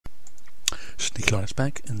Sneaky Linux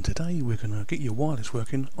back, and today we're going to get your wireless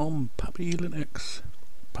working on Puppy Linux,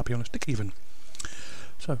 Puppy on a stick even.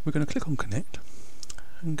 So we're going to click on connect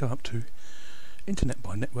and go up to internet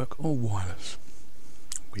by network or wireless.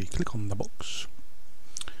 We click on the box,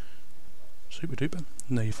 super duper,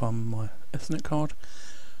 and there you find my Ethernet card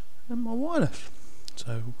and my wireless.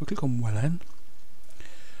 So we'll click on WLAN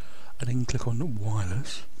and then click on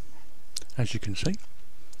wireless. As you can see,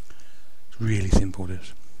 it's really simple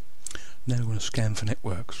this. Now we're going to scan for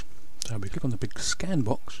networks. So we click on the big scan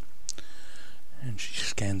box and she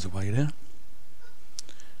scans away there.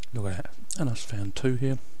 Look at that. And I've found two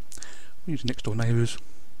here. We use next door neighbours.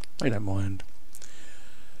 They don't mind.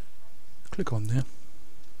 Click on there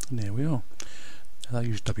and there we are. Now they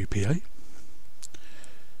use WPA.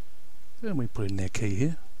 Then we put in their key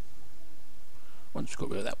here. Once we've got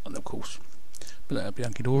rid of that one, of course. But that'll be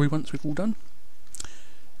hunky-dory once we've all done.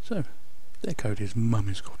 So their code is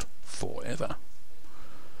Mummy's got forever.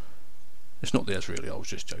 It's not theirs really, I was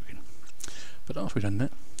just joking. But after we've done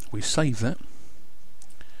that, we save that.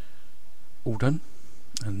 All done.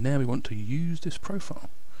 And now we want to use this profile.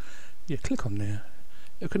 Yeah, click on there.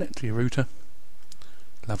 It'll connect to your router.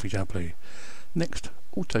 Lovely jubbly. Next,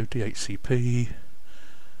 auto DHCP.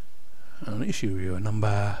 And issue you a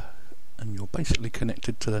number. And you're basically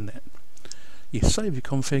connected to the net. You save your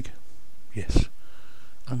config. Yes.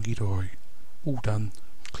 Hunky-dory. All done.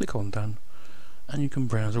 Click on done and you can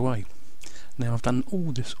browse away. Now I've done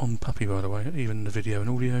all this on Puppy, by the way, even the video and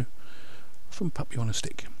audio from Puppy on a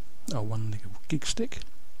stick. Oh, one little gig stick.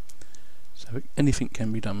 So anything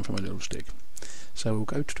can be done from a little stick. So we'll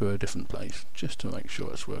go to a different place just to make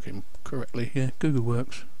sure it's working correctly. Yeah, Google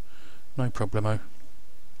works, no problemo.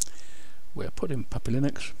 We'll put in Puppy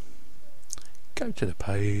Linux, go to the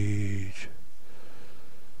page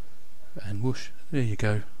and whoosh, there you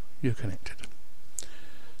go, you're connected.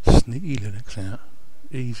 Sneaky Linux out,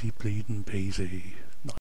 easy bleeding peasy.